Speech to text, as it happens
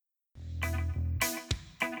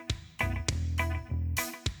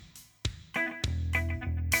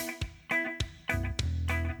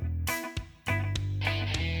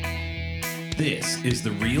This is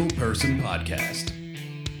the Real Person Podcast.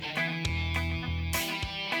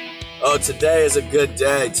 Oh, today is a good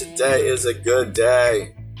day. Today is a good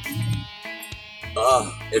day.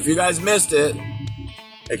 If you guys missed it,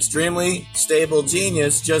 Extremely Stable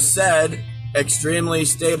Genius just said Extremely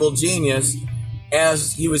Stable Genius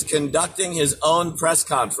as he was conducting his own press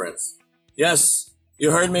conference. Yes,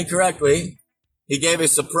 you heard me correctly. He gave a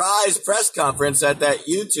surprise press conference at that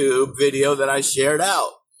YouTube video that I shared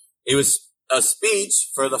out. It was a speech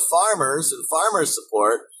for the farmers and farmers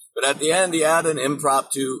support, but at the end he had an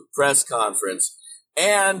impromptu press conference.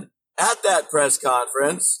 And at that press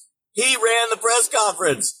conference, he ran the press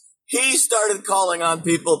conference. He started calling on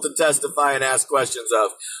people to testify and ask questions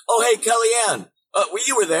of, oh, hey, Kellyanne,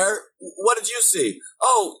 you were there. What did you see?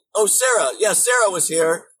 Oh, Sarah. Yeah, Sarah was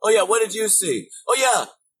here. Oh, yeah, what did you see? Oh, yeah,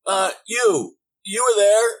 you were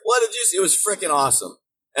there. What did you see? It was freaking awesome.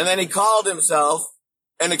 And then he called himself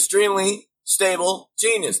an extremely stable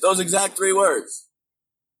genius. Those exact three words.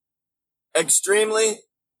 Extremely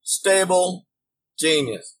stable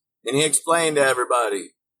genius. And he explained to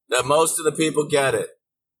everybody that most of the people get it.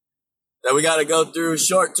 That we got to go through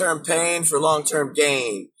short-term pain for long-term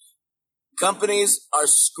gain. Companies are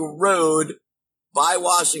screwed by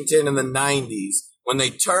Washington in the 90s when they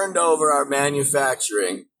turned over our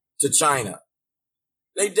manufacturing to China.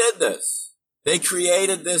 They did this. They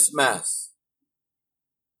created this mess.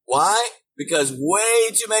 Why? Because way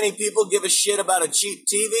too many people give a shit about a cheap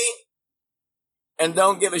TV and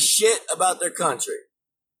don't give a shit about their country.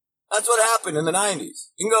 That's what happened in the 90s.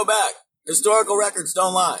 You can go back. Historical records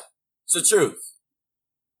don't lie. It's the truth.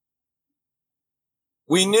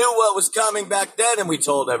 We knew what was coming back then, and we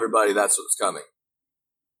told everybody that's what was coming.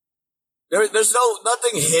 There's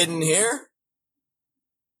nothing hidden here.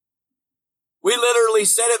 We literally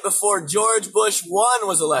said it before George Bush 1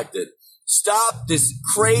 was elected. Stop this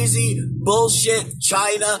crazy bullshit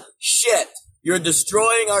China shit. You're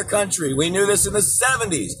destroying our country. We knew this in the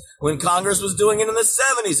 70s when Congress was doing it in the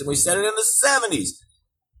 70s, and we said it in the 70s.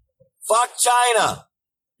 Fuck China.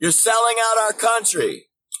 You're selling out our country.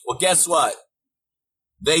 Well, guess what?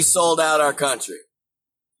 They sold out our country.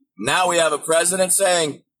 Now we have a president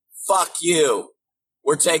saying, fuck you.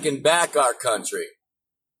 We're taking back our country.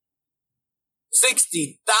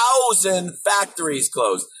 60,000 factories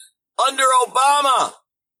closed. Under Obama.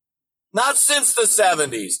 Not since the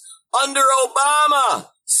 70s. Under Obama.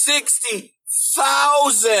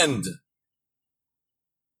 60,000.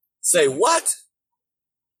 Say what?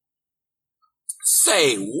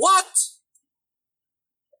 Say what?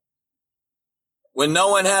 When no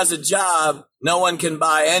one has a job, no one can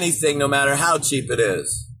buy anything, no matter how cheap it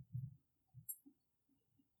is.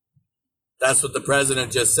 That's what the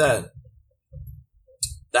president just said.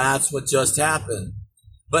 That's what just happened.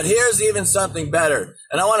 But here's even something better.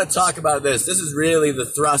 And I want to talk about this. This is really the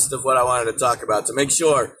thrust of what I wanted to talk about, to make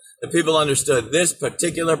sure that people understood this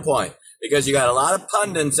particular point. Because you got a lot of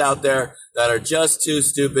pundits out there that are just too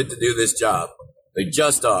stupid to do this job. They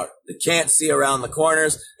just are. They can't see around the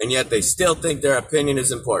corners, and yet they still think their opinion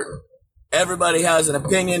is important. Everybody has an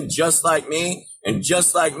opinion just like me, and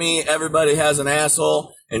just like me, everybody has an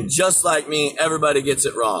asshole, and just like me, everybody gets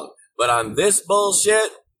it wrong. But on this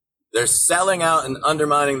bullshit, they're selling out and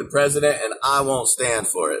undermining the president, and I won't stand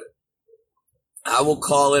for it. I will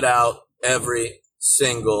call it out every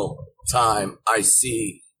single time I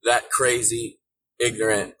see that crazy,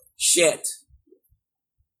 ignorant shit.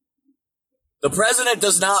 The president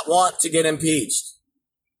does not want to get impeached.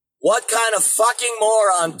 What kind of fucking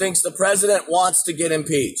moron thinks the president wants to get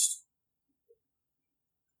impeached?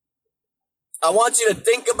 I want you to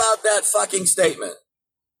think about that fucking statement.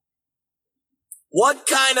 What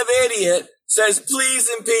kind of idiot says, please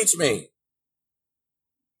impeach me?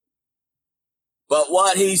 But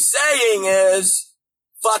what he's saying is,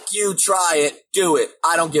 fuck you, try it, do it.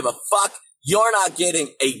 I don't give a fuck. You're not getting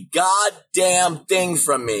a goddamn thing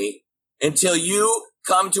from me until you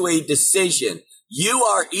come to a decision. You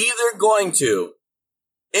are either going to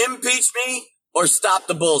impeach me or stop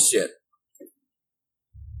the bullshit.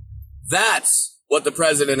 That's what the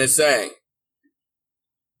president is saying.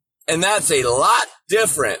 And that's a lot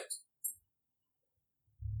different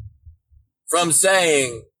from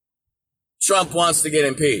saying Trump wants to get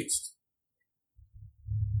impeached.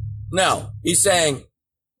 No, he's saying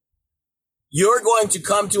you're going to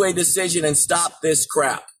come to a decision and stop this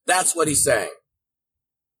crap. That's what he's saying.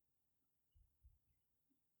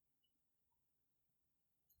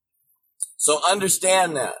 So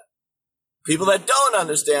understand that. People that don't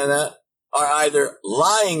understand that are either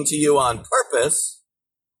lying to you on purpose,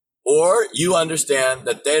 or you understand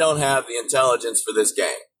that they don't have the intelligence for this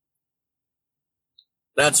game.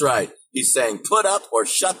 That's right. He's saying, put up or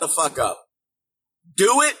shut the fuck up.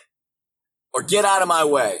 Do it or get out of my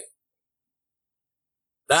way.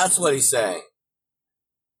 That's what he's saying.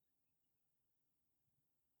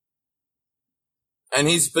 And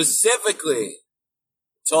he specifically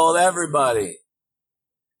told everybody,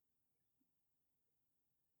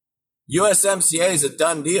 USMCA is a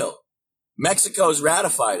done deal. Mexico's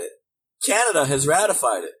ratified it. Canada has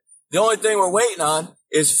ratified it. The only thing we're waiting on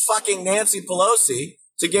is fucking Nancy Pelosi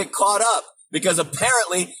to get caught up, because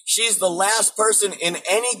apparently she's the last person in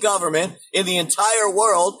any government in the entire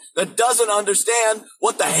world that doesn't understand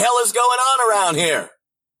what the hell is going on around here.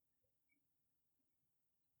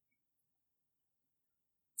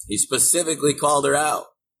 He specifically called her out.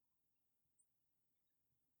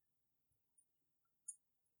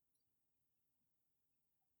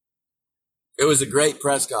 It was a great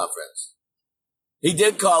press conference. He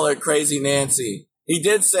did call her Crazy Nancy. He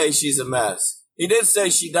did say she's a mess. He did say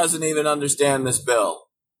she doesn't even understand this bill.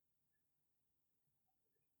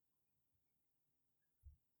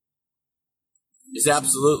 He's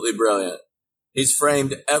absolutely brilliant. He's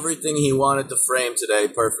framed everything he wanted to frame today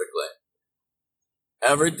perfectly.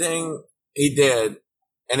 Everything he did,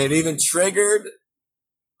 and it even triggered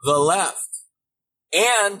the left.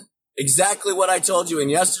 And exactly what I told you in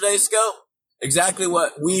yesterday's scope, exactly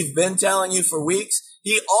what we've been telling you for weeks,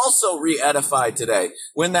 he also re-edified today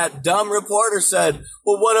when that dumb reporter said,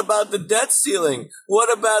 well, what about the debt ceiling?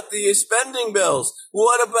 What about the spending bills?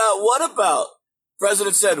 What about?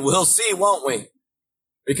 President said, we'll see, won't we?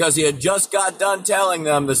 Because he had just got done telling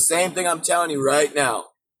them the same thing I'm telling you right now.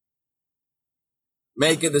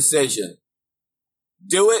 Make a decision.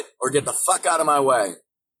 Do it or get the fuck out of my way.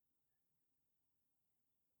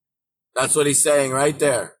 That's what he's saying right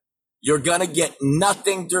there. You're going to get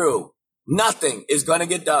nothing through. Nothing is going to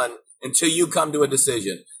get done until you come to a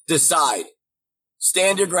decision. Decide.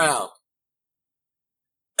 Stand your ground.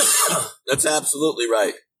 That's absolutely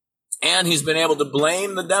right. And he's been able to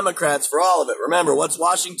blame the Democrats for all of it. Remember, what's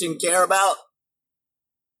Washington care about?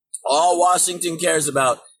 All Washington cares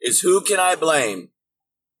about is who can I blame?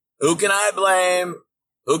 Who can I blame?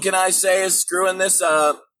 Who can I say is screwing this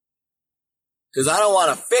up? Because I don't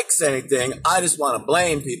want to fix anything. I just want to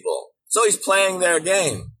blame people. So he's playing their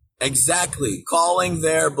game. Exactly. Calling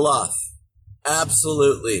their bluff.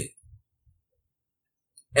 Absolutely.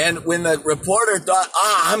 And when the reporter thought,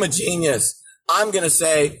 I'm a genius, I'm going to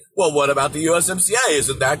say, well, what about the USMCA?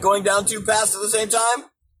 Isn't that going down too fast at the same time?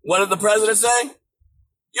 What did the president say?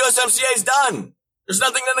 USMCA is done. There's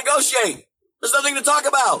nothing to negotiate. There's nothing to talk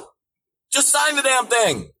about. Just sign the damn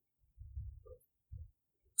thing.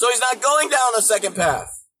 So he's not going down a second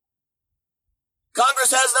path.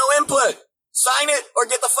 Congress has no input. Sign it or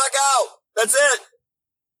get the fuck out. That's it.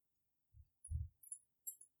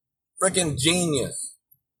 Freaking genius.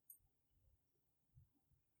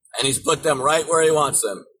 And he's put them right where he wants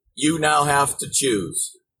them. You now have to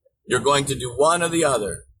choose. You're going to do one or the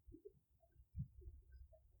other.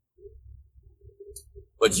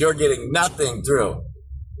 But you're getting nothing through.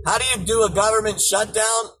 How do you do a government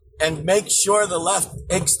shutdown and make sure the left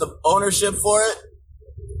takes the ownership for it?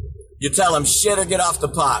 You tell them shit or get off the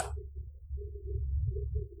pot.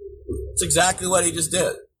 That's exactly what he just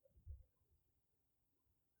did.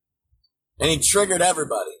 And he triggered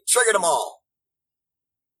everybody. Triggered them all.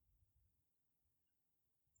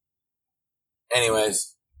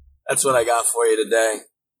 Anyways, that's what I got for you today.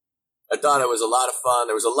 I thought it was a lot of fun.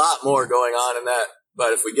 There was a lot more going on in that.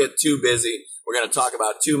 But if we get too busy, we're going to talk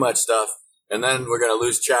about too much stuff. And then we're going to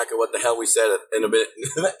lose track of what the hell we said in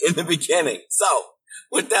the beginning. So,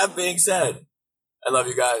 with that being said, I love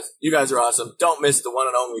you guys. You guys are awesome. Don't miss the one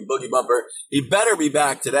and only Boogie Bumper. He better be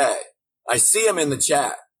back today. I see him in the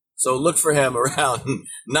chat. So look for him around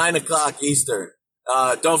 9 o'clock Eastern.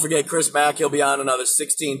 Don't forget Chris Mack. He'll be on another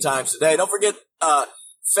 16 times today. Don't forget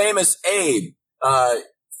Famous Abe.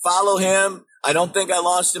 Follow him. I don't think I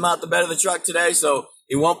launched him out the bed of the truck today, so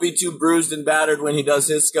he won't be too bruised and battered when he does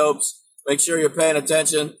his scopes. Make sure you're paying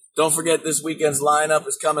attention. Don't forget this weekend's lineup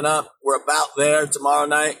is coming up. We're about there. Tomorrow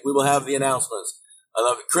night, we will have the announcements. I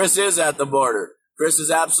love it. Chris is at the border. Chris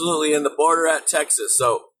is absolutely in the border at Texas,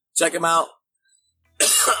 so check him out.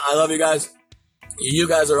 I love you guys. You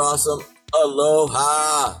guys are awesome.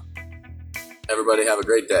 Aloha. Everybody have a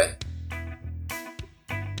great day.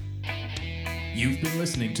 You've been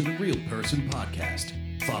listening to the Real Person Podcast.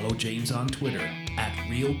 Follow James on Twitter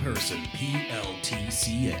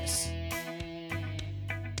 @RealPersonPLTCS.